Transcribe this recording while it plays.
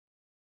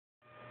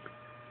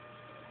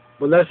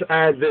But let's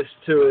add this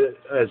to it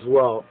as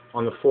well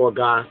on the four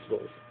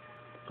Gospels.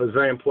 Because it's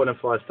very important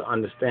for us to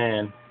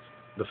understand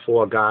the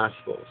four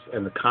Gospels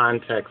and the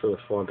context of the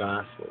four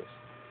Gospels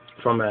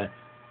from an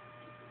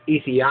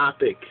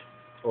Ethiopic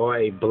or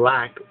a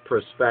black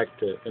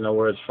perspective. In other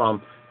words,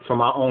 from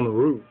our own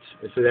roots.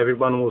 It says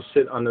everyone will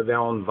sit under their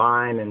own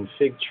vine and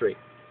fig tree.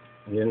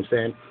 You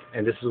understand?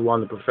 And this is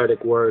one of the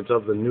prophetic words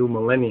of the new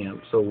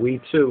millennium. So we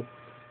too,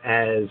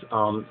 as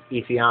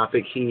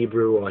Ethiopic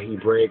Hebrew or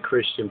Hebraic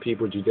Christian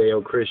people,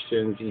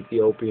 Judeo-Christians,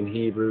 Ethiopian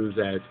Hebrews,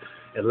 as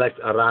elect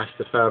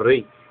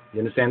Rastafari, you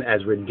understand,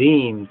 as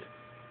redeemed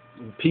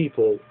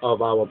people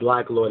of our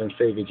black Lord and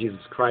Savior Jesus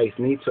Christ,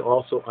 need to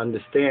also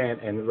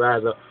understand and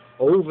rather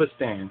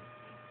overstand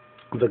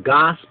the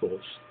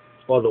Gospels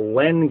or the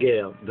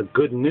Wengel, the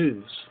good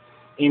news,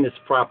 in its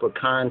proper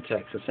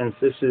context. And since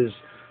this is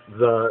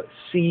the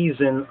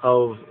season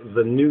of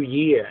the new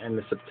year and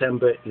the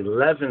September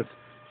 11th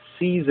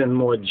season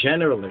more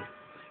generally,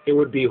 it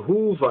would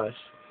behoove us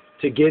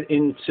to get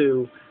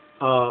into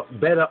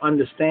better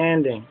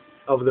understanding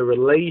of the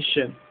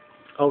relation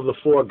of the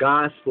four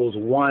Gospels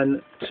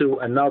one to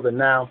another.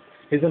 Now,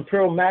 His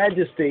Imperial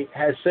Majesty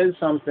has said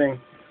something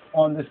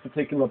on this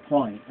particular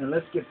point. And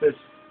let's get this,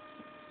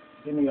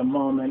 give me a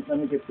moment, let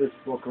me get this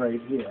book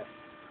right here.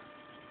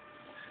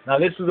 Now,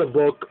 this is a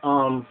book,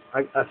 I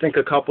think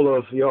a couple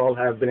of y'all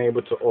have been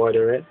able to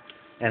order it,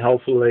 and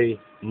hopefully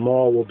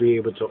more will be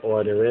able to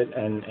order it,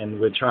 and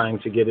we're trying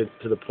to get it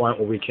to the point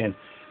where we can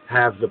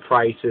have the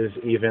prices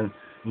even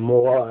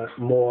more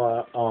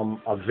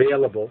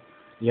available,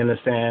 you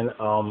understand,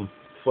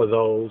 for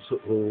those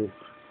who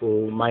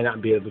might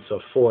not be able to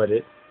afford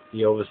it,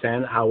 you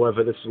understand.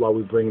 However, this is why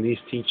we bring these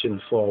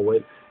teachings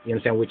forward, you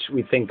understand, which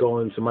we think go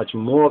into much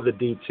more of the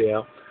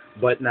detail,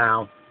 but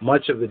now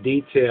much of the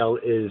detail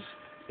is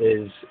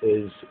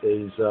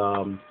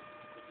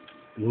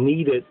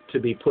needed to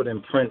be put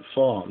in print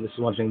form. This is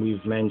one thing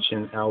we've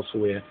mentioned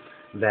elsewhere,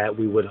 that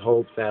we would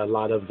hope that a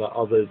lot of the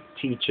other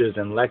teachers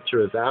and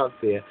lecturers out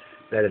there,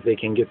 that if they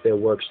can get their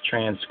works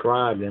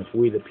transcribed, and if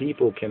we the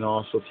people can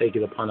also take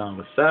it upon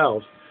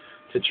ourselves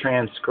to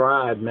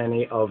transcribe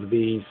many of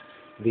these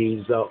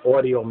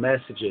audio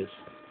messages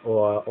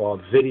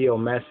or video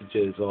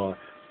messages, or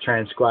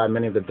transcribe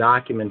many of the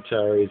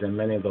documentaries and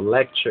many of the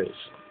lectures,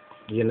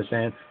 you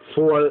understand,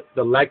 for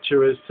the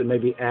lecturers to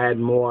maybe add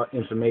more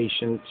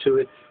information to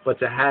it, but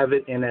to have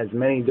it in as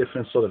many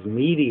different sort of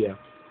media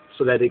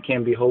so that it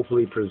can be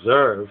hopefully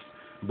preserved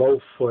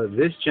both for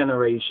this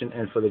generation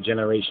and for the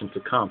generation to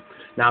come.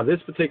 Now,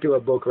 this particular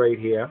book right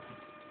here,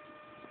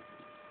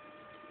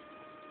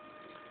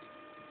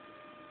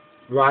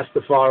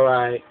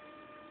 Rastafari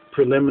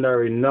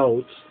Preliminary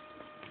Notes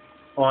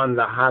on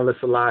the Haile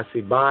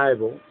Sellassie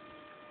Bible,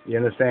 you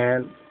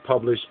understand,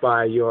 published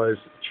by yours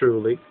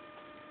truly,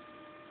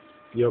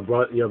 your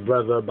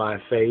brother by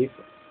faith,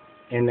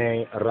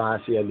 Ene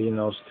Rasi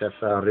Alinos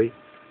Teferi.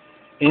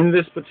 In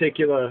this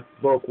particular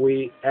book,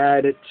 we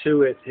added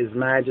to it His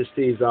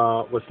Majesty's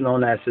what's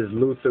known as his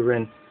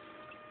Lutheran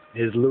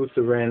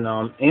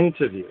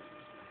interview.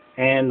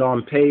 And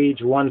on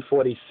page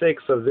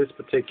 146 of this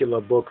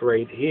particular book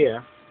right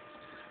here,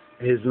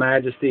 His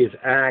Majesty is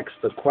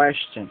asked a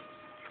question.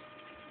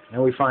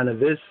 And we find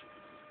that this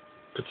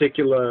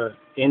particular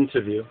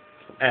interview,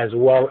 as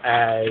well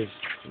as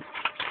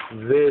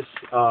this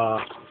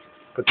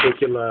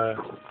particular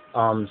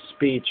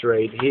speech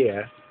right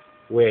here,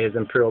 where His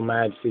Imperial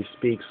Majesty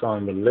speaks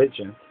on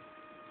religion,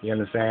 you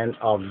understand,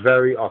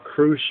 are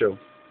crucial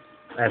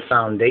and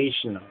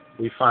foundational.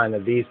 We find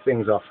that these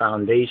things are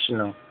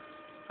foundational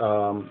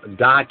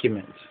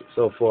documents.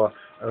 So for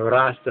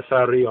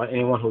Rastafari, or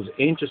anyone who's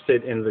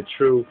interested in the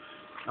true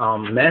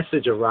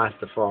message of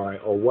Rastafari,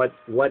 or what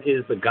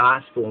is the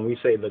gospel, when we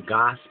say the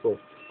gospel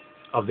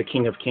of the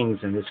King of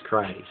Kings and His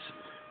Christ,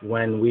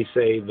 when we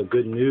say the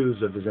good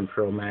news of His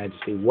Imperial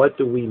Majesty, what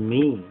do we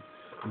mean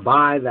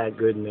by that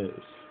good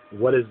news?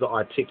 What is the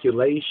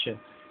articulation,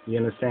 you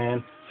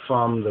understand,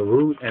 from the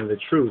root and the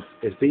truth?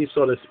 It's these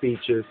sort of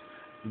speeches,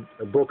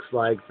 books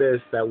like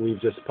this that we've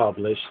just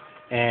published,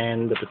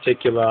 and the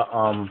particular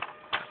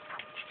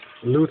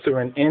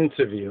Lutheran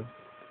interview,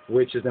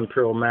 which His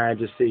Imperial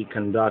Majesty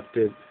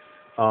conducted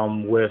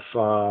with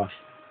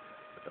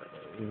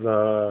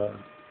the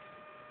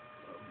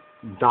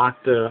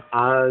Dr.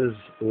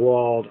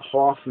 Oswald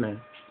Hoffman,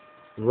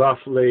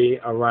 roughly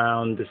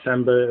around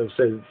December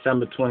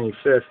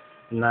 25th,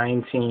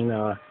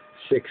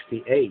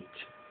 1968.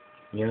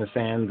 You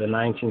understand? The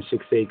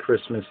 1968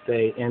 Christmas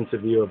Day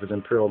interview of His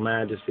Imperial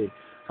Majesty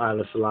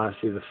Haile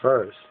Sellassie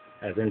I,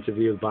 as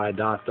interviewed by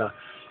Dr.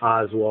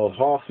 Oswald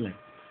Hoffman.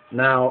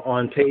 Now,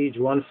 on page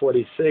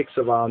 146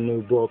 of our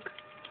new book,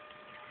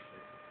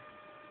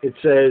 it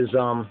says,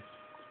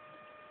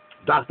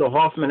 Dr.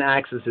 Hoffman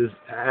asks His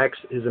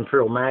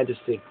Imperial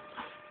Majesty,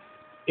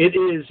 "It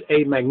is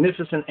a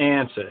magnificent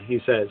answer," he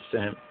says to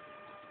him,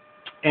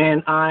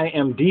 "and I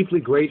am deeply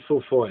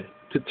grateful for it.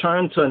 To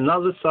turn to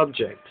another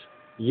subject,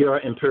 Your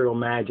Imperial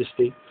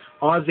Majesty,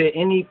 are there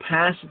any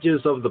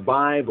passages of the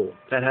Bible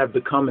that have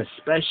become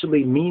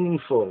especially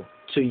meaningful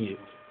to you?"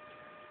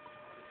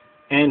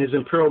 And His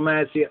Imperial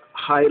Majesty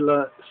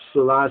Haile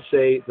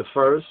Sellassie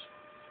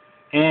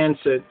I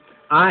answered,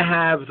 I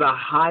have the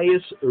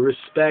highest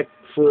respect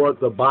for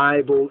the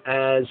Bible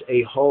as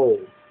a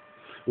whole.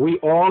 We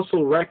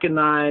also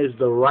recognize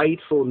the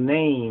rightful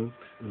name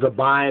the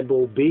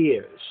Bible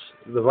bears.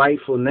 The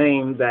rightful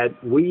name that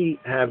we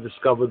have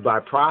discovered by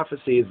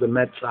prophecy is the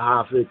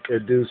Metzahafik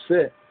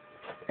Edus.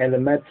 And the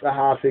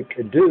Metzahafik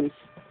Edus,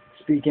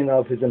 speaking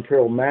of His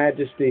Imperial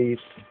Majesty's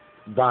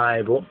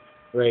Bible,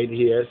 right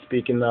here,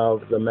 speaking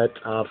of the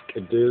Metzahafik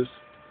Edus,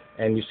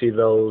 and you see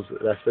those,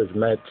 that says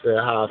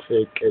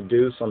Metzahafik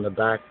Edus on the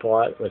back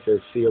part, where it says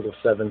seal of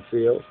 7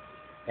 seals,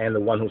 and the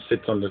one who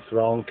sits on the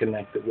throne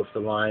connected with the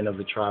line of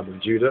the tribe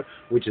of Judah,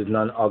 which is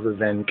none other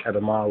than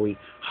Kedamawi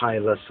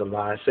Haile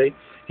Sellassie.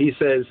 He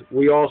says,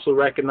 we also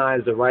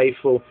recognize the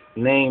rightful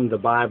name the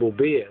Bible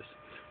bears.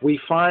 We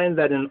find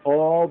that in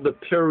all the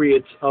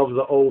periods of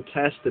the Old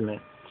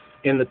Testament,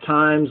 in the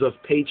times of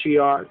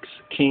patriarchs,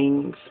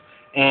 kings,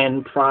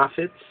 and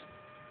prophets,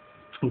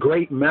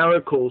 great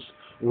miracles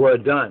were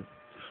done.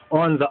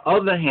 On the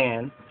other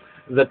hand,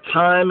 the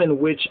time in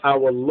which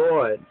our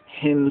Lord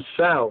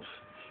Himself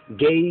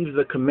gave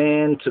the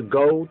command to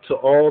go to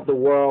all the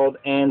world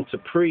and to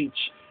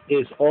preach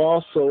is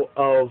also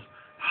of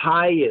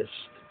highest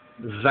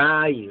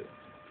value.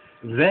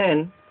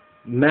 Then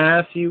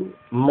Matthew,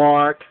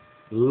 Mark,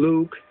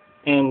 Luke,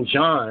 and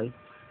John,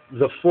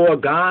 the 4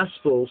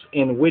 Gospels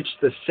in which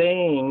the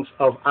sayings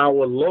of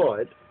our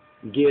Lord,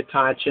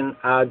 Giatachin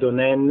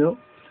Adonenu,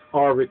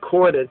 are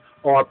recorded,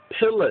 are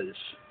pillars.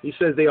 He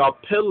says they are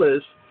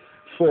pillars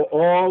for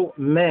all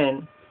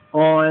men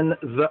on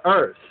the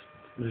earth.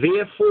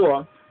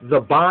 Therefore, the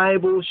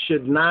Bible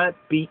should not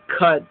be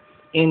cut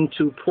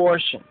into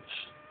portions.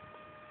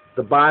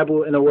 The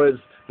Bible, in other words,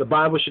 the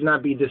Bible should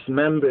not be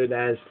dismembered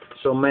as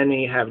so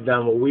many have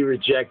done. Well, we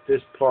reject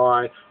this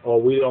part,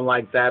 or we don't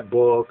like that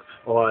book,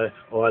 or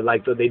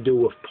like what they do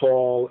with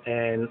Paul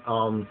and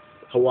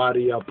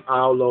Hawaria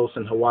Paulos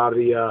and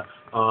Hawaria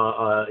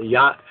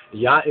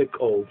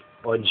Yaakov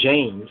or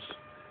James.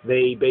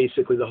 They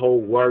basically, the whole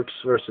works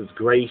versus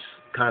grace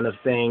kind of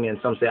thing, and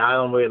some say, I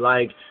don't really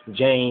like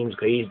James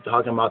because he's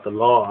talking about the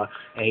law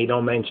and he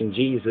don't mention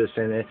Jesus,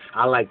 and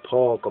I like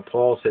Paul because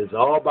Paul says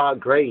all about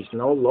grace,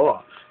 no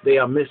law. They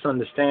are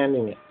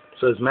misunderstanding it.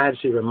 So His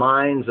Majesty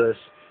reminds us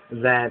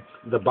that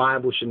the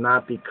Bible should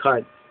not be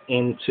cut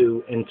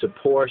into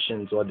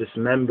portions or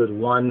dismembered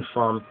one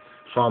from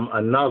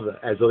another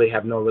as though they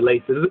have no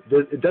relation.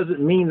 It doesn't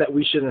mean that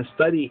we shouldn't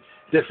study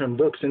different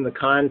books in the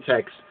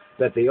context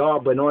that they are,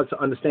 but in order to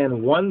understand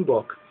one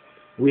book,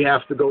 we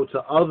have to go to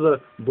other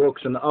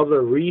books and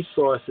other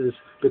resources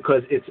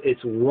because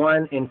it's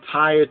one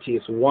entirety,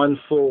 it's one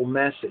full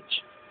message.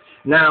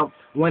 Now,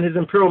 when His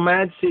Imperial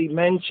Majesty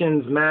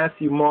mentions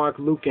Matthew, Mark,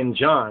 Luke, and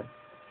John,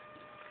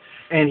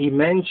 and he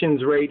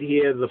mentions right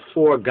here the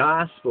 4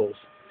 Gospels,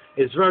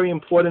 it's very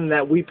important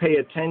that we pay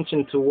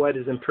attention to what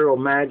His Imperial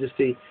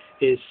Majesty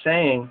is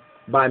saying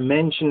by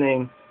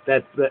mentioning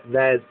that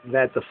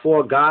the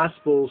 4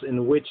 Gospels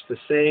in which the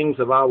sayings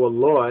of our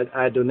Lord,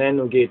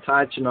 Adonenu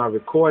Geitachin, are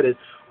recorded,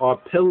 are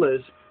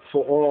pillars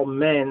for all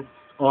men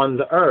on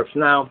the earth.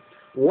 Now,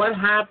 what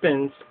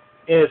happens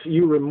if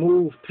you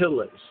remove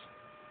pillars?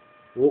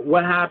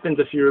 What happens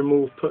if you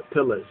remove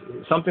pillars?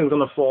 Something's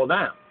going to fall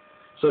down.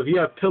 So if you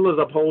have pillars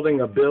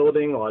upholding a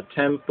building or a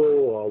temple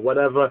or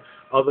whatever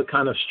other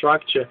kind of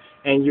structure,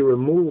 and you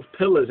remove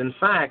pillars, in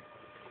fact,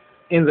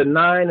 in the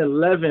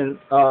 9/11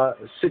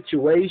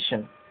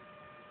 situation,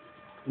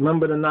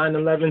 remember the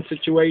 9/11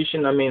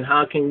 situation? I mean,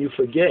 how can you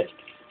forget?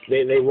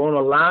 They won't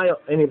allow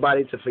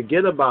anybody to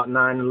forget about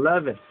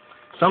 9/11.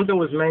 Something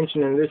was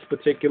mentioned in this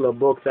particular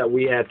book that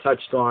we had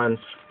touched on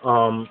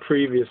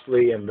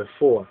previously and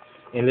before.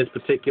 In this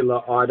particular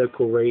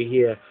article right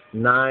here,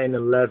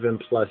 9/11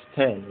 plus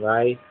 10,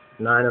 right?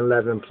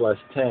 9/11 plus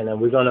 10.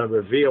 And we're going to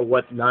reveal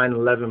what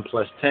 9/11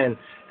 plus 10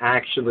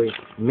 actually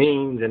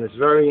means. And it's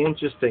very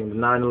interesting, the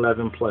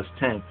 9/11 plus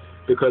 10,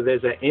 because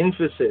there's an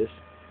emphasis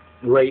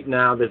right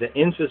now, there's an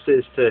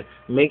emphasis to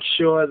make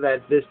sure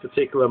that this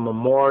particular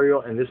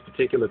memorial and this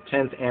particular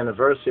 10th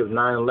anniversary of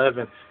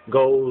 9/11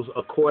 goes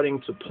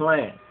according to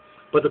plan.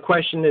 But the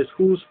question is,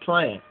 whose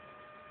plan?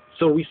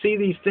 So we see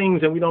these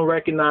things and we don't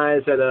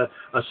recognize that a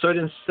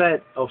certain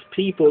set of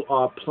people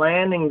are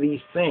planning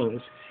these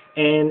things,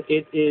 and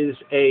it is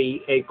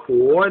a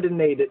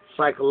coordinated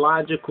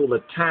psychological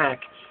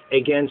attack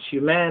against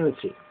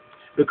humanity.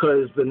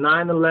 Because the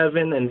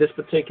 9/11 and this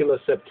particular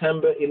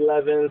September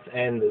 11th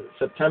and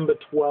September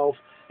 12th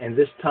and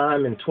this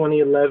time in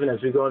 2011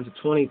 as we go into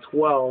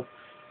 2012,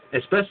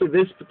 especially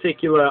this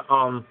particular,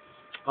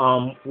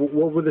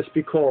 what would this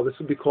be called? This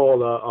would be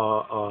called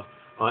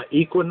a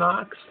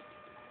equinox.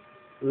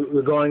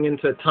 We're going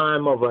into a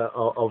time of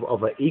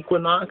an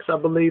equinox, I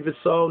believe it's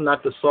so,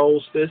 not the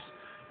solstice,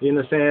 you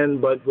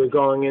understand, but we're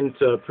going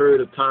into a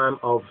period of time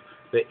of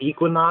the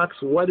equinox.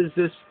 What is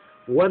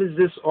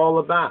this all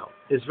about?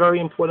 It's very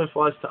important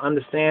for us to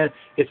understand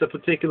it's a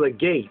particular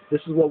gate.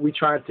 This is what we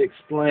tried to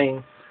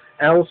explain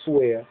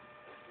elsewhere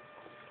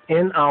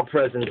in our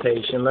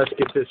presentation, let's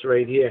get this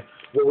right here,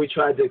 what we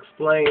tried to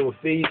explain with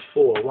these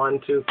four, 1,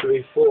 2,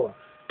 3, 4,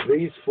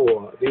 these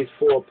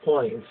 4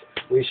 points.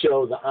 We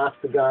showed the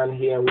octagon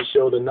here, and we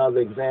showed another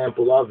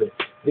example of it.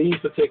 These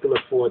particular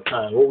 4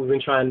 times, what we've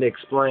been trying to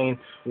explain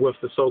with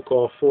the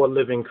so-called 4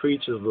 living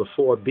creatures, the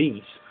 4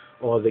 beasts,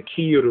 or the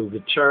kiru, the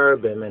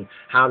cherubim, and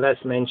how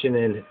that's mentioned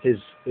in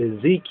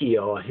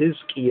Ezekiel or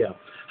Hizkiah,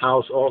 how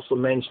it's also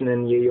mentioned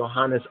in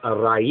Yohanes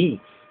Arai.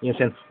 You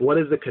understand? What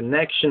is the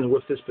connection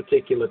with this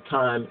particular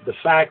time? The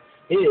fact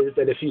is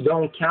that if you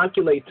don't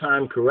calculate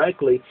time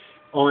correctly,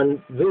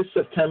 on this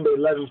September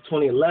 11th,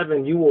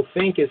 2011, you will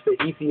think it's the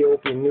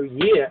Ethiopian New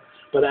Year,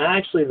 but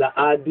actually the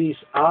Adis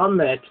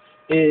Ahmet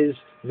is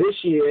this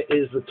year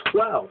is the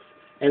 12th.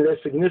 And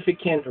there's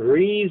significant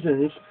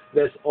reasons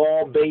that's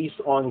all based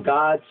on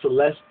God's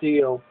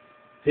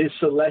his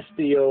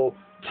celestial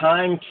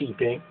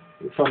timekeeping.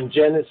 From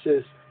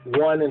Genesis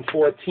 1 and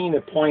 14,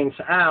 it points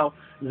out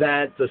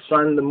that the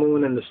sun, the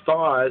moon, and the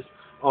stars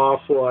are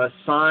for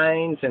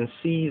signs and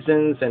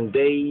seasons and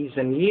days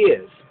and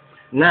years.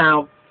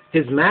 Now,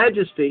 His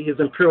Majesty, His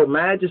Imperial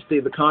Majesty,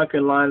 the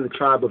conquering lion of the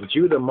tribe of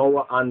Judah,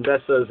 Moa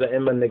Andesa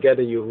Za'ima Negeda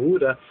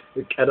Yehuda,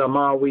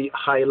 Kedamawi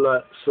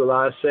Haile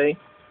Sellassie,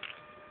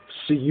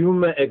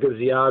 Siyuma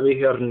Egaziabi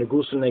Her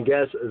Negusa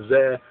Neges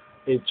Ze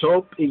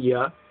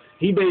Ethiopia.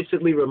 He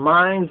basically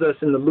reminds us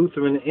in the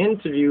Lutheran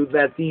interview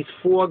that these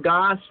 4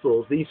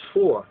 Gospels, these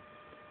 4,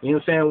 you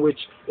understand, which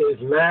is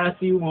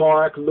Matthew,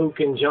 Mark, Luke,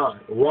 and John,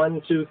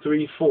 1, 2,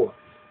 3, 4,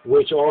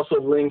 which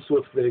also links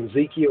with the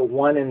Ezekiel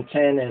 1 and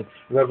 10 and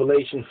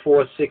Revelation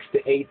 4, 6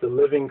 to 8, the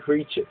living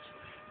creatures,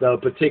 the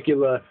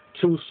particular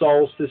 2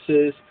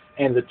 solstices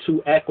and the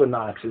 2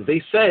 equinoxes.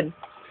 They said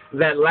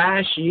that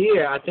last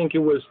year, I think it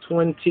was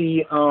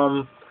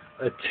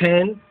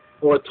 2010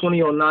 or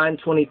 2009,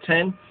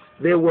 2010,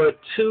 there were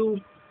 2,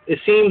 it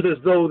seems as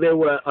though there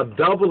was a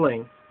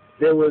doubling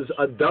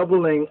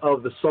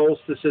of the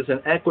solstices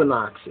and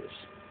equinoxes.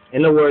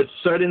 In other words,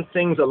 certain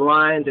things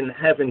aligned in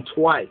heaven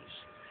twice.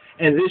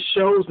 And this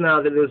shows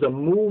now that there's a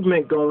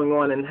movement going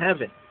on in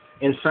heaven.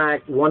 In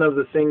fact, one of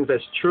the things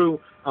that's true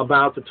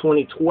about the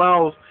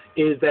 2012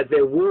 is that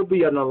there will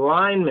be an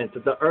alignment,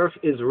 that the earth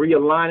is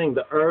realigning,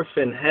 the earth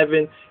and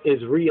heaven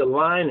is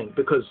realigning,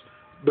 because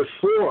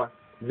before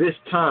this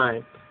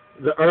time,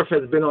 the earth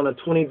has been on a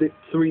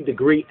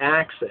 23-degree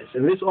axis.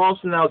 And this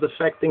also now is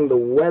affecting the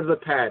weather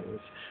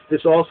patterns.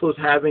 This also is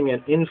having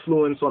an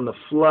influence on the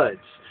floods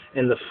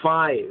and the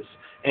fires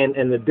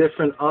and the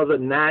different other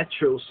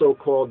natural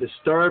so-called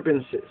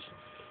disturbances.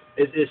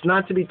 It's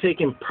not to be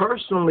taken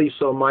personally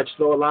so much,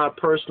 though a lot of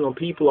personal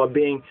people are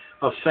being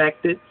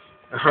affected,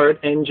 hurt,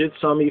 injured,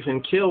 some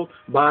even killed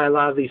by a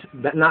lot of these,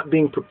 not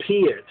being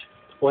prepared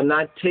or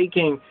not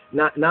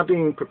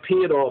being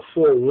prepared or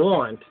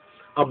forewarned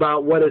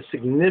about what a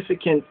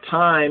significant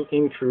time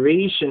in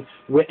creation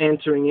we're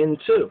entering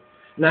into.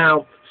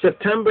 Now,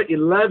 September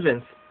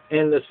 11th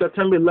and the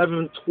September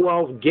 11th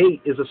 12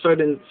 gate is a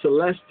certain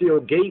celestial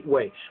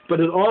gateway,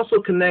 but it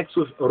also connects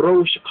with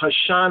Rosh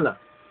Hashanah.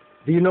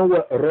 Do you know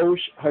what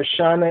Rosh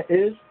Hashanah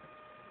is?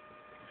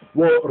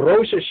 Well,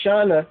 Rosh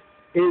Hashanah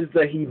is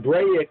the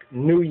Hebraic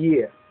New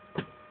Year.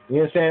 You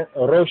understand?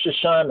 Rosh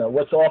Hashanah,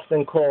 what's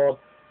often called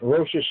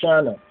Rosh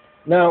Hashanah.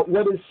 Now,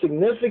 what is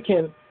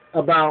significant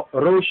about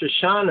Rosh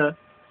Hashanah,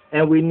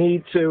 and we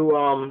need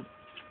to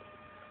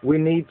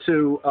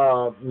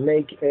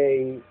make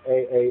a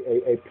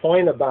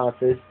point about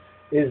this,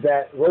 is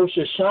that Rosh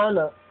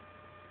Hashanah,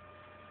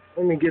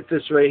 let me get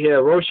this right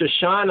here, Rosh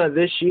Hashanah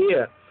this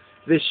year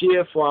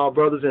for our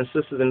brothers and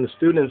sisters and the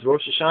students,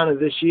 Rosh Hashanah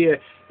this year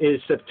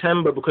is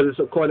September because it's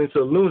according to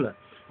the lunar.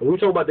 When we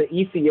talk about the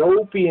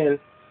Ethiopian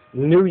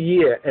New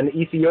Year and the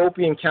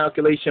Ethiopian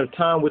calculation of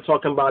time, we're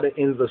talking about it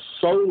in the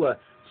solar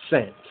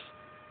sense.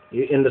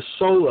 In the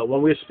solar,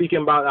 when we're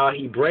speaking about our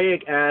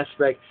Hebraic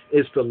aspect,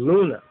 it's the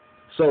lunar.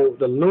 So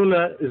the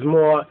lunar is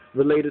more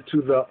related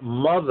to the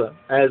mother.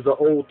 As the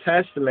Old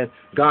Testament,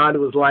 God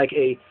was like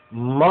a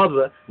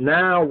mother.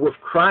 Now with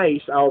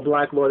Christ, our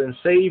black Lord and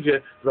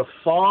Savior, the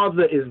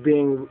Father is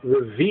being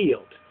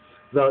revealed.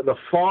 The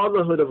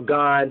fatherhood of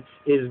God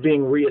is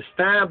being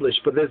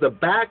reestablished. But there's a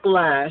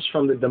backlash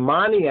from the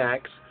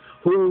demoniacs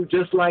who,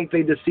 just like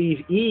they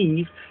deceived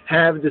Eve,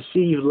 have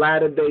deceived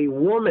latter-day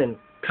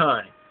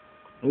womankind.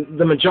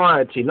 The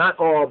majority, not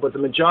all, but the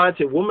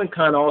majority of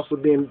womankind also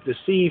being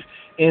deceived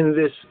in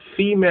this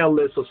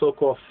femaleness or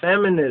so-called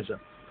feminism.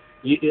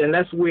 And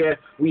that's where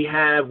we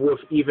have with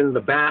even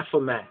the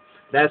Baphomet.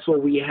 That's where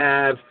we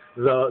have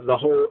the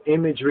whole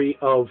imagery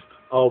of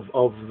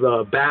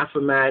the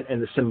Baphomet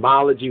and the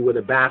symbology where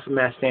the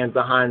Baphomet stands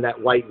behind that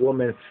white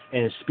woman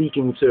and is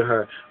speaking to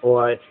her,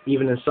 or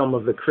even in some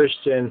of the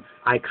Christian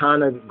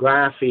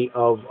iconography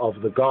of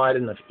the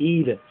Garden of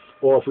Eden,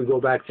 or if we go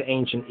back to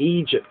ancient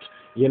Egypt.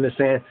 You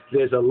understand?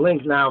 There's a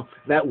link. Now,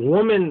 that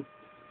woman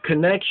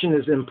connection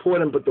is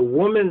important, but the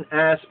woman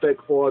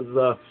aspect or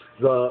the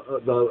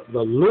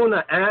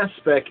lunar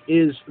aspect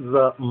is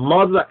the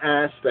mother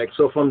aspect.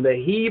 So from the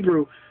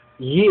Hebrew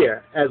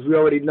year, as we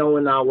already know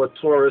in our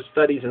Torah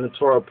studies and the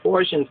Torah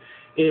portions,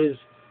 is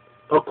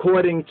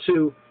according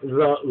to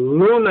the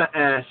lunar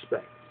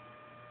aspect.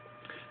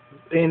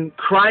 In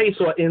Christ,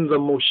 or in the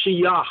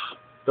Moshiach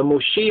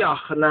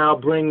now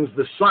brings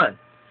the sun.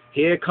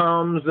 Here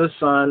comes the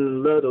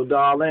sun, little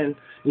darling.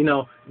 You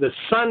know, the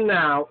sun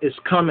now is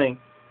coming,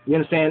 you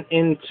understand,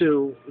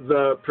 into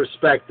the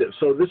perspective.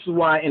 So this is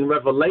why in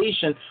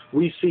Revelation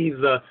we see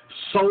the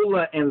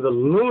solar and the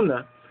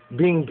lunar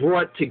being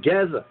brought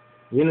together.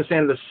 You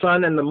understand, the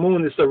sun and the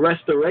moon is the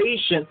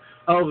restoration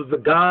of the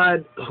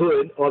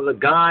godhood or the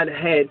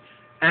Godhead,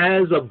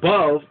 as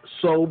above,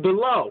 so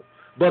below.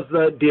 But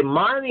the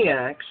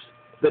demoniacs,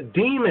 the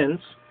demons,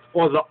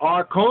 or the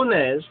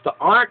archones, the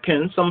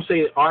archons, some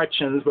say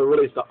archons, but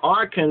really it's the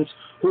archons,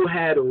 who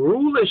had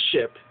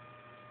rulership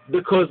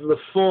because of the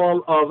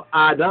fall of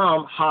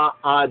Adam,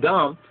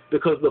 Ha-Adam,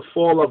 because of the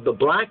fall of the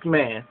black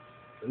man.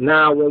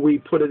 Now when we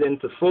put it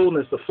into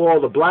fullness, the fall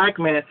of the black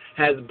man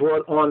has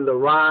brought on the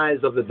rise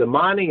of the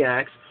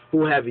demoniacs,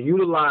 who have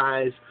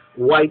utilized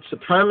white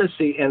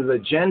supremacy and the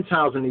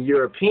Gentiles and the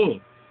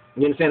European.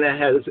 You understand, that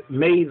has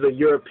made the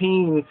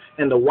European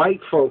and the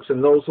white folks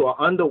and those who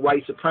are under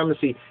white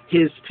supremacy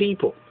his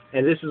people.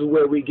 And this is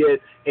where we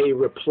get a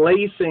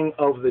replacing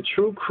of the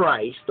true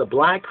Christ, the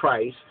black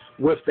Christ,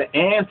 with the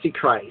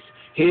Antichrist.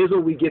 Here's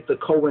where we get the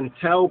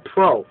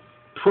COINTELPRO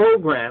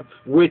program,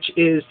 which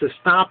is to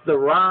stop the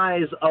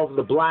rise of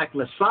the black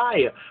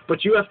Messiah.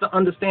 But you have to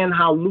understand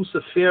how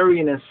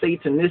Luciferian and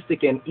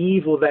satanistic and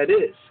evil that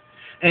is.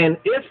 And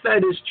if that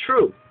is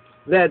true,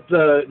 that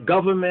the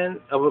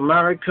government of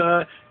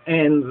America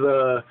and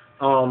the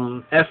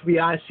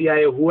FBI,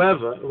 CIA,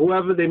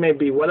 whoever they may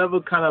be,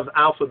 whatever kind of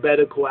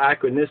alphabetical,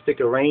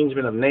 acronistic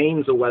arrangement of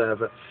names or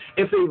whatever,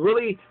 if they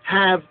really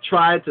have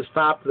tried to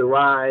stop the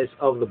rise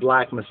of the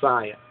black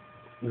Messiah,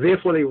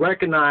 therefore they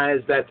recognize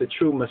that the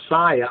true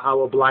Messiah,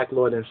 our black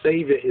Lord and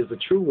Savior, is the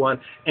true one,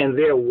 and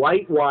their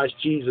whitewashed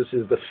Jesus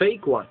is the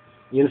fake one.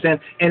 You understand?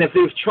 And if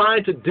they've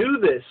tried to do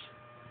this,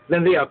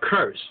 then they are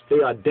cursed. They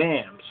are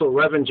damned. So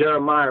Reverend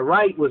Jeremiah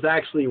Wright was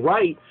actually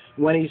right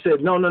when he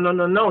said, no,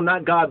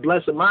 not God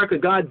bless America.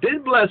 God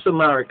did bless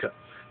America.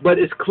 But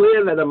it's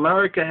clear that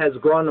America has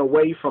gone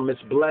away from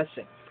its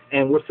blessing.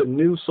 And with the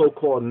new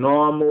so-called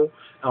normal,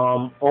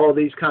 all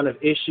these kind of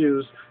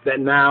issues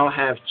that now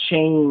have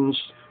changed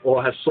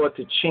or have sought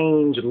to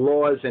change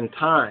laws and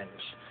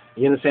times.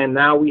 You understand?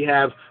 Now we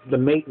have the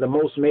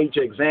most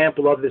major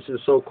example of this is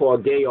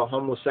so-called gay or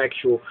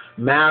homosexual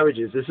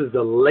marriages. This is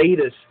the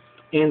latest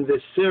in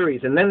this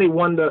series. And then they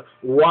wonder,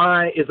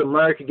 why is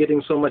America getting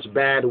so much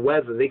bad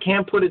weather? They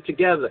can't put it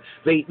together.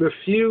 They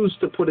refuse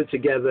to put it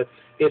together.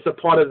 It's a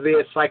part of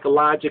their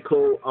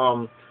psychological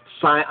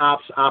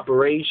psyops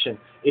operation,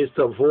 is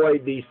to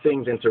avoid these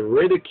things and to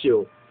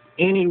ridicule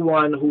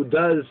anyone who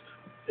does,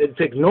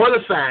 to ignore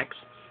the facts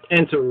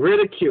and to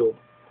ridicule,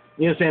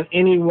 you understand,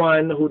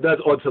 anyone who does,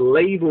 or to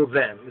label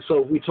them.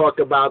 So we talk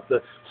about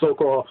the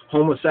so-called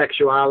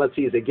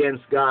homosexuality is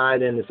against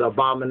God and it's an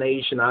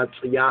abomination.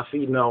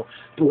 You know,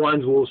 the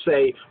ones will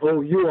say,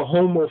 oh, you're a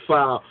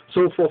homophile,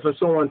 so forth and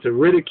so on, to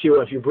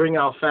ridicule. If you bring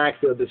out facts,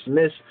 they'll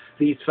dismiss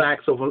these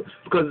facts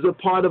because it's a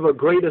part of a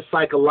greater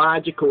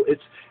psychological.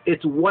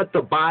 It's what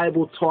the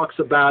Bible talks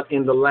about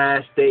in the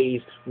last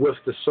days with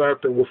the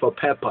serpent, with a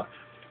pepper.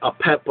 A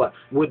pepper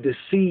would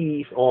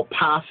deceive, or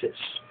Apophis,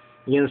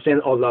 you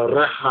understand, or the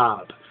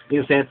Rahab, you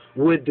understand,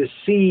 would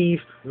deceive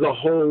the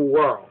whole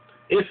world.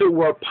 If it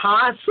were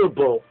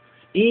possible,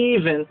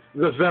 even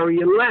the very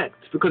elect.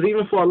 Because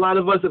even for a lot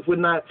of us, if we're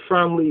not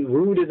firmly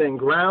rooted and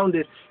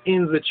grounded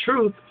in the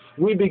truth,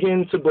 we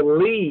begin to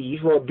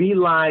believe or be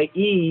like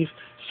Eve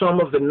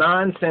some of the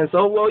nonsense.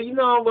 Oh,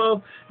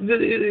 well,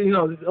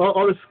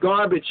 all this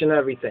garbage and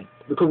everything,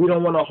 because we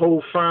don't want to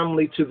hold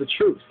firmly to the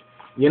truth.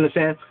 You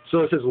understand? So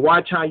it says,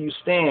 watch how you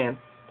stand,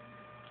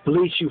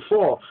 lest you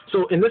fall.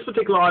 So in this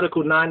particular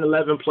article,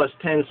 9:11 plus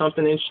 10,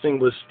 something interesting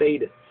was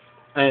stated.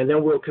 And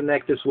then we'll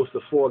connect this with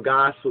the four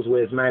Gospels,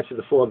 where it's matched to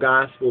the four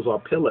Gospels are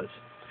pillars.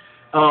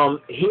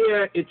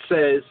 Here it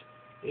says,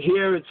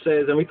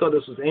 and we thought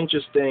this was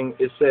interesting,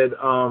 it said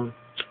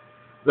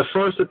the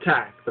first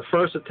attack.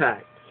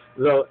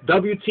 The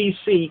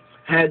WTC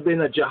had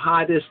been a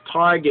jihadist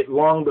target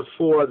long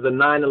before the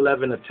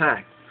 9/11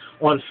 attack.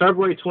 On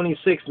February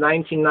 26,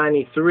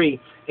 1993,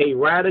 a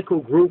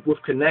radical group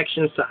with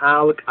connections to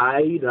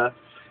Al-Qaeda,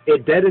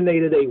 it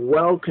detonated a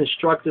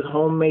well-constructed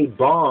homemade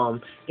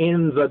bomb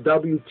in the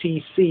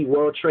WTC,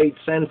 World Trade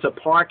Center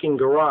parking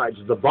garage.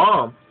 The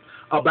bomb,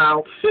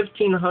 about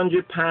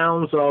 1,500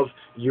 pounds of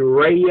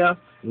urea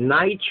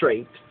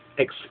nitrate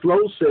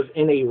explosive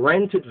in a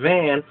rented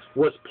van,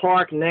 was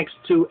parked next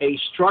to a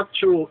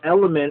structural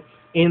element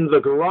in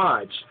the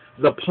garage.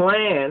 The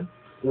plan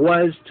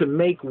was to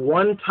make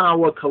one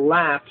tower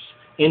collapse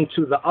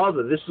into the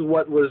other. This is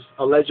what was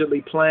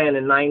allegedly planned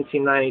in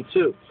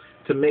 1992,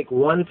 to make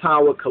one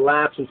tower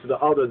collapse into the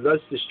other, thus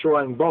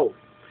destroying both.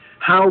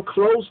 How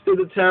close did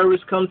the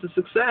terrorists come to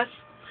success?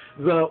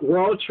 The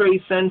World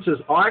Trade Center's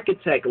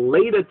architect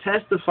later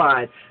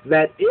testified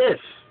that if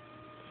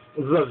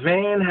the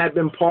van had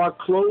been parked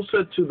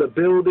closer to the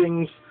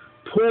building's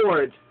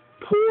poured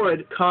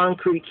poured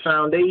concrete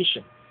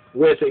foundation.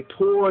 Where it's a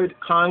poured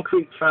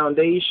concrete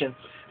foundation,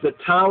 the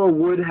tower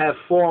would have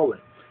fallen.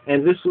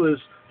 And this was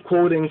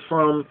quoting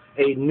from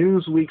a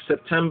Newsweek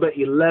September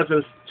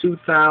 11th,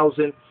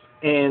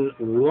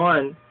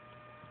 2001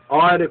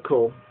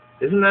 article.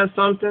 Isn't that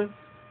something?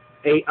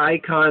 A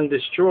icon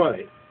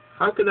destroyed.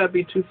 How could that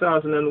be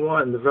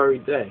 2001, the very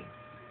day?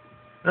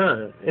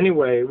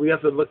 Anyway, we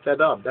have to look that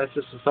up. That's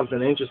just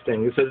something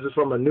interesting. It says it's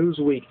from a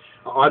Newsweek,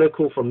 an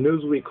article from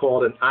Newsweek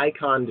called An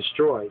Icon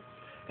Destroyed.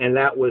 And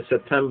that was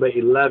September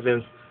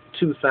 11th,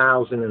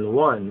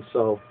 2001.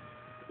 So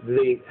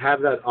they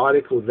have that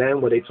article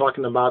then. Were they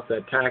talking about the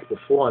attack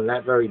before on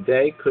that very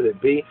day? Could it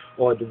be?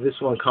 Or did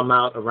this one come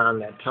out around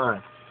that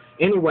time?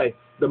 Anyway,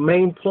 the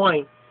main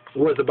point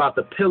was about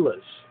the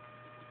pillars.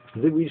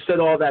 We said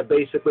all that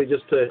basically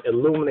just to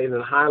illuminate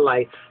and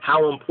highlight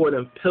how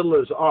important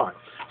pillars are.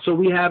 So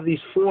we have these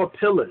 4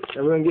 pillars,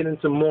 and we're going to get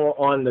into more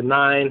on the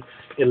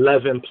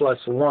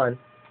 9/11+1,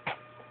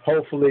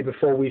 hopefully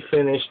before we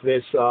finish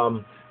this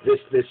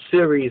this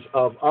series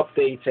of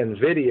updates and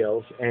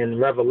videos and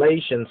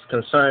revelations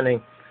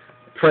concerning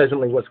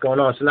presently what's going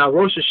on. So now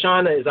Rosh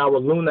Hashanah is our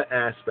lunar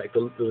aspect,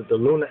 the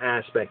lunar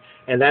aspect,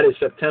 and that is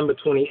September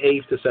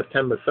 28th to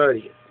September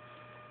 30th.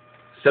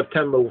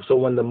 September, so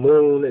when the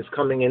moon is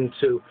coming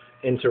into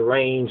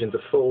range, into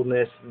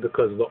fullness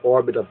because of the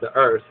orbit of the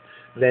Earth,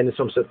 then it's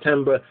from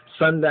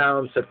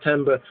sundown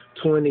September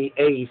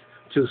 28th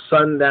to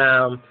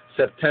sundown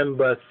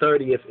September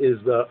 30th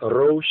is the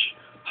Rosh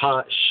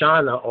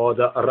Hashanah, or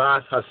the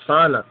Ras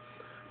Hashanah.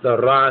 The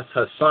Ras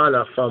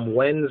Hashanah from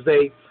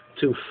Wednesday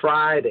to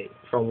Friday,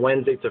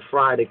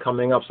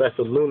 coming up. So that's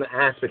the lunar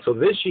aspect. So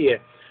this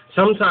year,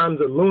 sometimes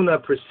the lunar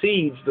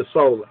precedes the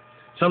solar.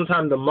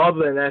 Sometimes the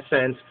mother, in that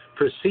sense,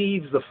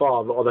 precedes the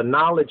father, or the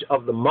knowledge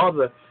of the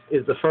mother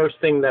is the first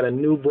thing that a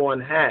newborn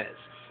has.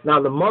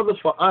 Now, the mother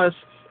for us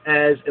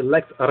as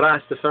elect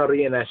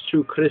Rastafari and as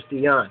true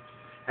Christian,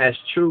 as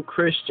true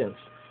Christians,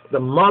 the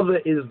mother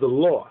is the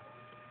law.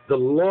 The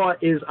law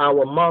is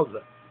our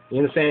mother. You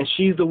understand?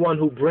 She's the one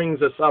who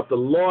brings us up. The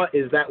law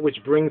is that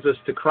which brings us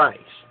to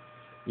Christ.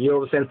 You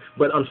understand?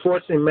 But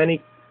unfortunately,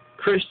 many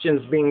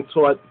Christians being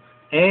taught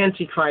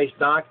antichrist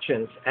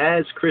doctrines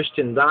as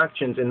Christian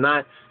doctrines and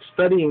not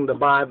studying the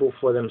Bible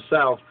for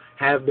themselves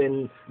have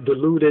been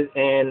deluded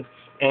and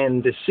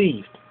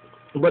deceived.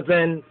 But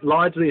then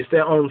largely it's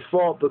their own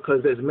fault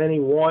because there's many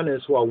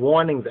warners who are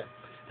warning them.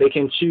 They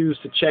can choose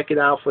to check it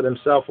out for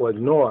themselves or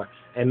ignore,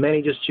 and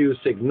many just choose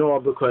to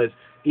ignore because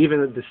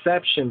even the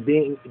deception,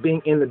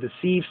 being in the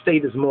deceived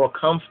state, is more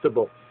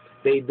comfortable.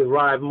 They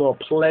derive more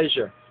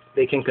pleasure.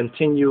 They can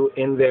continue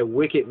in their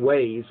wicked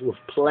ways with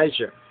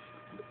pleasure,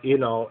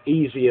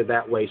 easier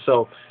that way.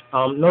 So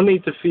no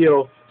need to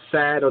feel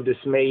sad or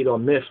dismayed or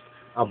miffed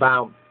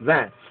about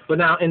that. But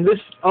now in this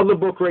other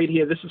book right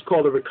here, this is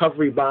called the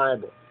Recovery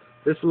Bible.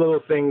 This little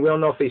thing, we don't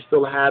know if they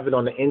still have it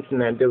on the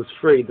internet. It was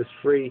free. This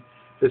free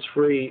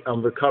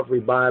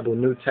Recovery Bible,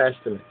 New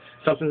Testament.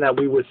 Something that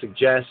we would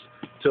suggest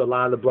to a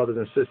lot of the brothers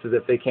and sisters,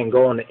 if they can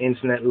go on the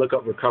internet, look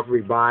up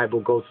Recovery Bible,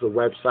 go to the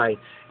website,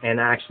 and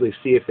actually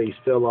see if they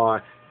still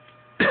are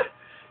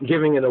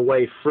giving it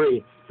away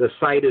free. The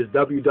site is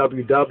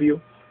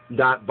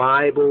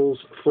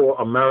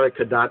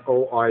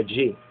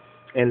www.biblesforamerica.org.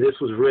 And this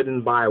was written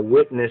by a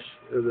witness,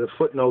 the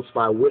footnotes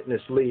by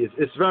Witness Lee.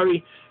 It's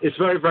very,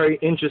 very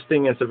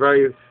interesting. It's a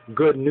very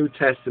good New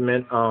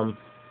Testament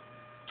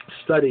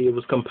study. It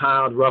was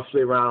compiled roughly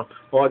around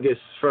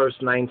August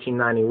 1st,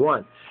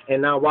 1991.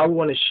 And now why we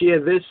want to share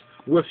this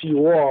with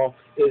you all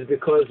is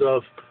because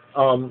of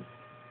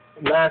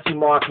Matthew,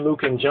 Mark,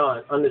 Luke, and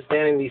John,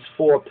 understanding these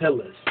 4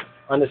 pillars,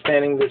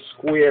 understanding this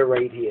square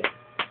right here.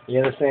 You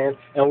understand?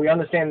 And we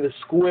understand the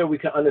square, we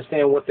can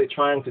understand what they're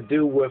trying to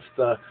do with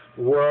the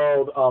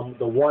world,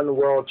 the One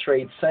World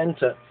Trade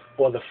Center,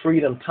 or the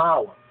Freedom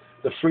Tower.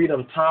 The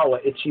Freedom Tower,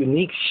 its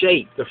unique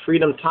shape. The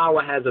Freedom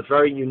Tower has a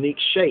very unique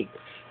shape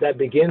that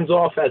begins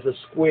off as a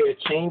square,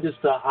 changes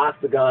to an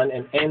octagon,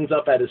 and ends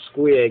up at a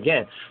square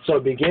again. So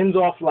it begins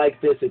off like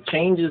this, it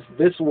changes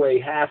this way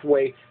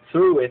halfway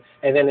through it,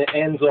 and then it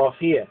ends off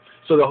here.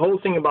 So the whole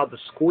thing about the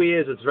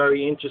squares is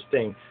very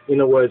interesting,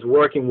 where it's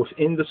working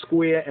within the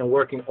square and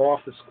working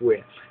off the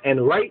square.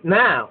 And right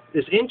now,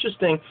 it's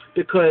interesting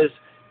because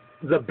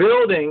the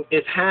building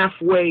is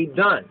halfway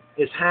done.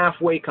 It's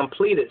halfway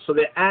completed. So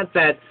they're at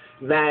that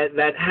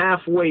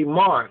halfway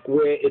mark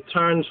where it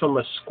turns from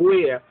a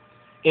square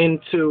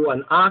into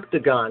an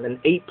octagon, an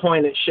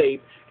 8-pointed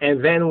shape,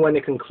 and then when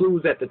it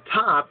concludes at the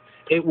top,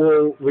 it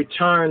will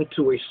return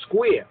to a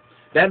square.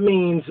 That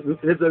means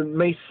there's a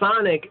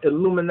Masonic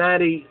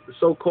Illuminati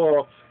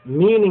so-called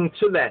meaning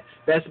to that.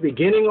 That's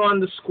beginning on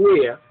the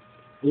square,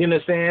 you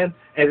understand,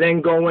 and then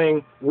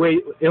going where,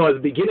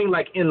 it's beginning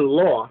like in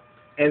law,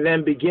 and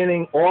then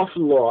beginning off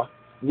law,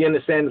 you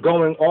understand,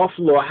 going off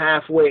law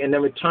halfway, and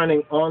then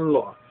returning on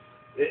law.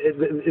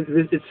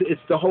 It's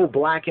the whole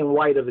black and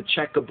white of the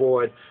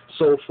checkerboard,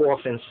 so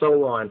forth and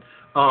so on.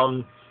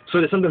 So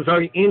there's something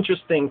very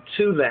interesting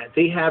to that.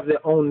 They have their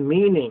own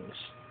meanings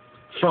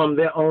from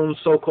their own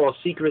so-called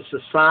secret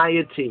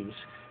societies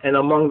and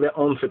among their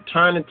own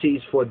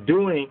fraternities for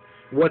doing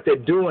what they're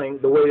doing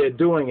the way they're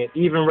doing it,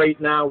 even right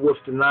now with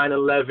the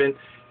 9/11,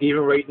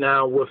 even right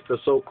now with the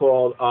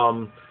so-called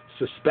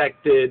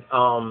suspected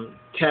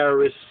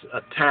terrorist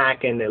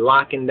attack, and they're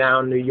locking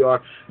down New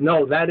York.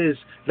 No, that is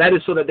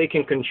so that they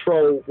can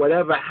control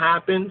whatever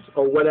happens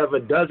or whatever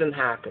doesn't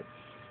happen.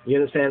 You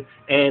understand?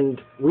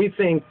 And we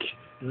think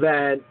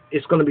that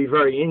it's going to be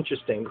very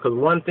interesting, because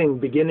one thing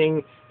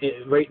beginning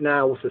right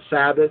now with the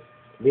Sabbath,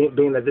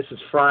 being that this is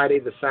Friday,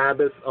 the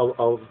Sabbath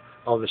of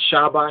the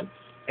Shabbat,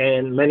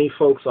 and many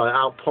folks are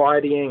out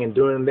partying and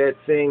doing their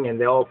thing, and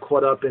they're all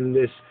caught up in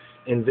this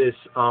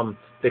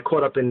they're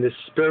caught up in this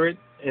spirit,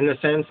 in the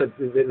sense that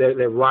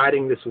they're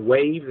riding this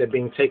wave. They're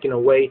being taken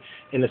away,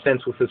 in a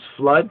sense, with this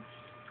flood.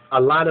 A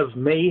lot of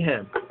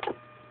mayhem,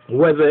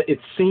 whether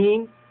it's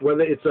seen,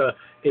 whether it's a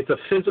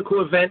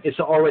physical event, it's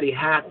already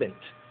happened,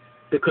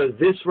 because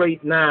this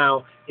right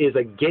now is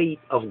a gate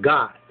of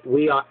God.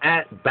 We are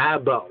at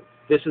Babel.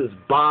 This is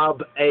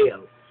Babel.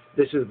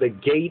 This is the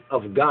gate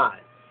of God.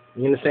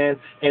 You understand?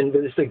 And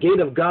it's the gate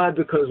of God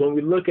because when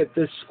we look at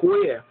this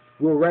square,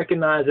 we'll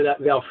recognize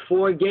that there are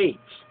 4 gates.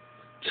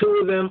 2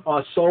 of them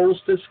are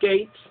solstice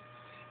gates,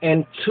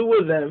 and 2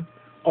 of them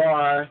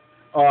are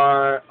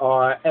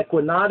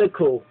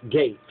equinoctial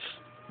gates.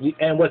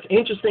 And what's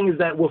interesting is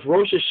that with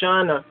Rosh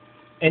Hashanah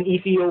and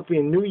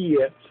Ethiopian New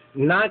Year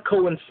not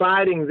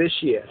coinciding this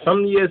year,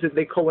 some years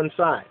they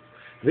coincide.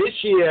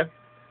 This year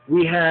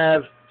we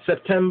have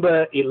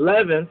September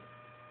 11th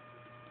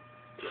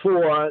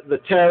for the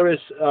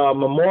terrorist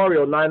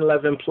memorial,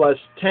 9/11 plus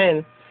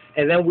 10,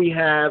 and then we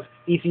have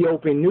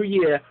Ethiopian New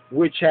Year,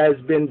 which has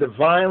been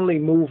divinely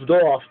moved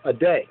off a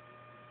day.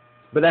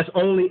 But that's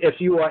only if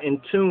you are in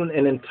tune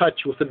and in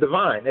touch with the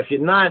divine. If you're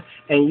not,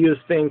 and you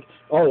think,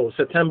 oh,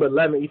 September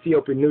 11th,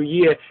 Ethiopian New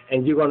Year,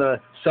 and you're going to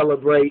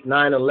celebrate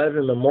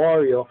 9/11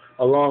 memorial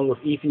along with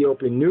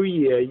Ethiopian New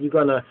Year, you're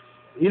going to,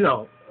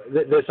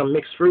 there's some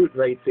mixed fruit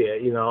right there,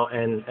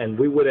 and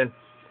we wouldn't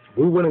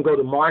go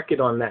to market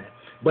on that.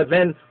 But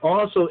then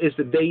also is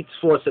the dates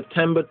for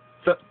September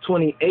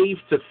 28th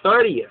to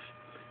 30th,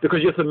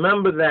 because you have to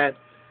remember that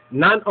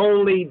not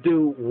only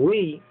do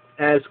we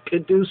as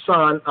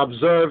Kedusan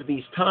observe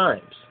these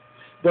times,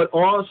 but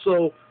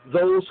also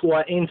those who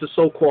are into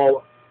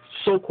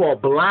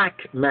so-called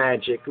black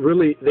magic,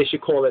 really they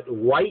should call it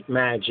white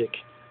magic.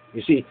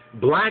 You see,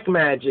 black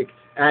magic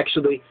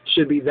actually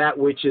should be that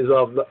which is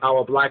of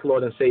our black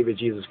Lord and Savior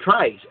Jesus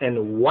Christ,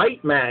 and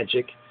white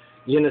magic,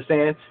 you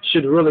understand,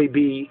 should really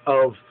be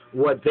of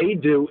what they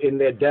do in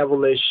their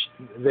devilish,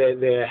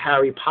 their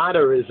Harry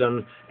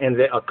Potterism and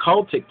their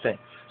occultic thing.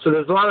 So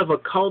there's a lot of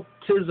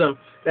occultism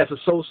that's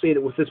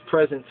associated with this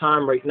present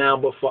time right now,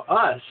 but for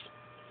us,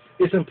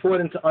 it's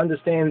important to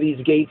understand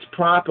these gates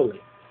properly.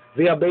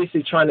 They are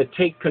basically trying to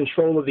take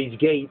control of these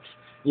gates,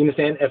 you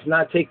understand? If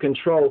not take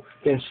control,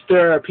 then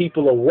stir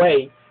people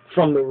away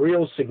from the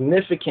real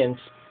significance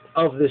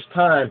of this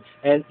time,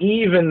 and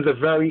even the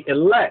very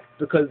elect,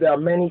 because there are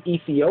many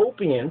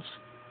Ethiopians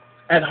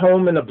at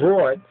home and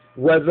abroad,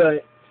 whether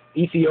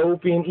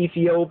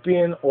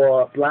Ethiopian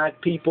or black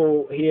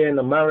people here in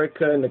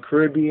America, in the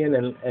Caribbean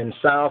and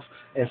South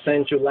and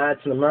Central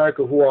Latin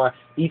America, who are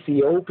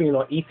Ethiopian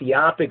or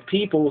Ethiopic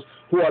peoples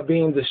who are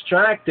being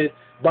distracted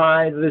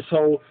by this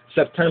whole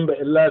September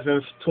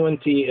 11th,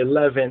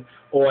 2011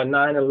 or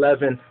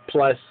 9/11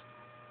 plus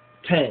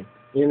 10.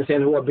 You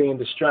understand? Who are being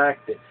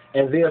distracted.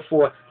 And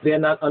therefore, they're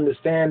not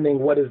understanding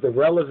what is the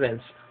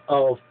relevance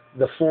of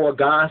the 4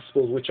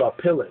 Gospels, which are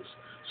pillars.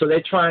 So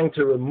they're trying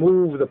to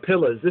remove the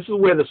pillars. This is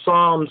where the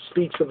Psalm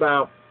speaks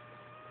about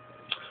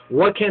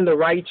what can the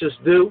righteous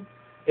do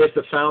if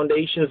the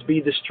foundations be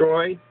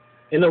destroyed?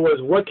 In other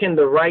words, what can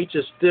the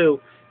righteous do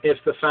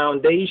if the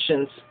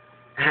foundations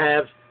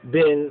have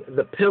been,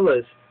 the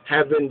pillars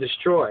have been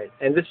destroyed?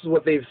 And this is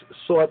what they've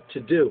sought to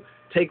do.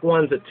 Take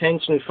one's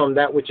attention from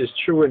that which is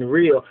true and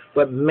real,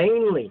 but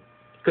mainly,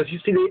 because you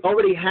see, they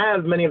already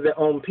have many of their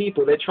own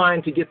people. They're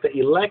trying to get the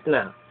elect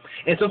now.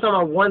 And sometimes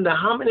I wonder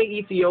how many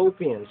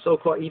Ethiopians,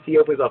 so-called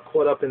Ethiopians, are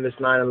caught up in this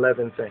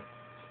 9/11 thing.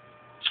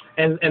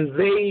 And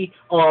they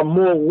are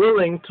more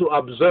willing to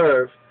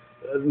observe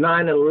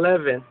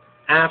 9/11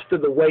 after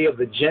the way of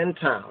the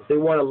Gentiles. They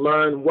want to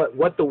learn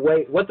what do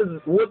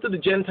the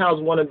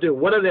Gentiles want to do?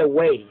 What are their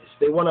ways?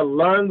 They want to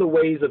learn the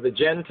ways of the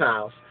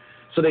Gentiles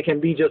so they can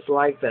be just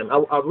like them.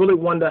 I really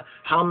wonder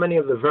how many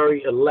of the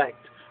very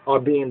elect are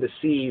being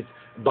deceived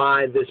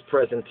by this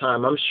present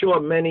time. I'm sure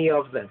many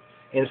of them.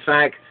 In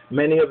fact,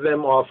 many of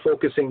them are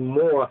focusing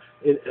more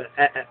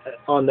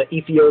on the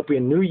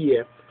Ethiopian New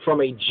Year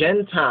from a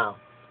Gentile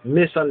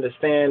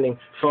misunderstanding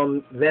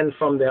from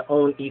their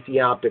own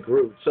Ethiopic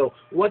roots. So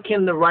what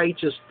can the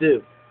righteous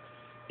do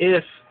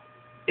if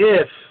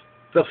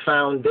the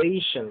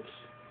foundations,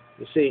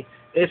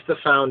 if the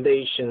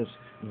foundations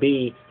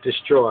be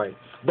destroyed?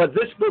 But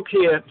this book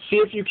here, see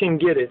if you can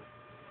get it.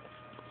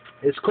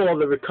 It's called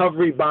the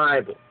Recovery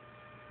Bible.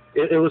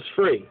 It was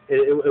free.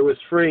 It was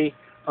free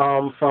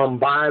from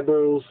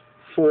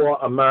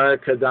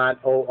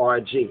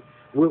Bibles4America.org.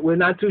 We're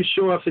not too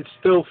sure if it's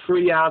still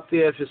free out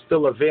there, if it's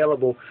still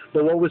available.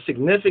 But what was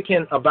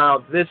significant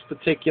about this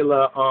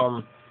particular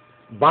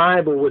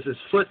Bible was its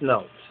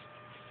footnotes.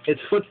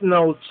 Its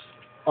footnotes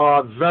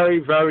are very,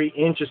 very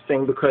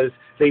interesting because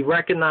they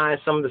recognize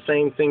some of the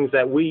same things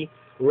that we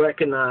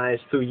recognize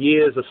through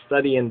years of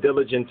study and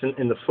diligence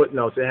in the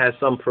footnotes. It has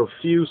some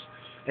profuse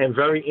and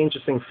very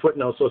interesting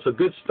footnotes. So it's a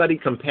good study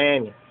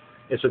companion.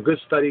 It's a good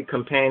study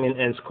companion,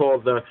 and it's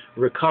called the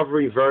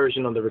Recovery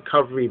Version of the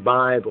Recovery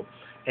Bible.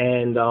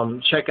 And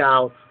check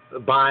out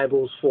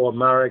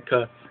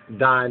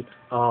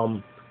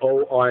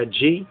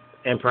BiblesForAmerica.org,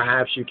 and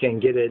perhaps you can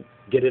get it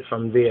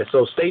from there.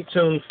 So stay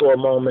tuned for a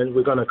moment.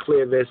 We're going to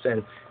clear this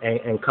and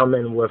come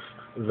in with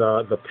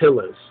the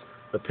pillars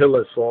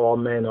for all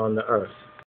men on the earth.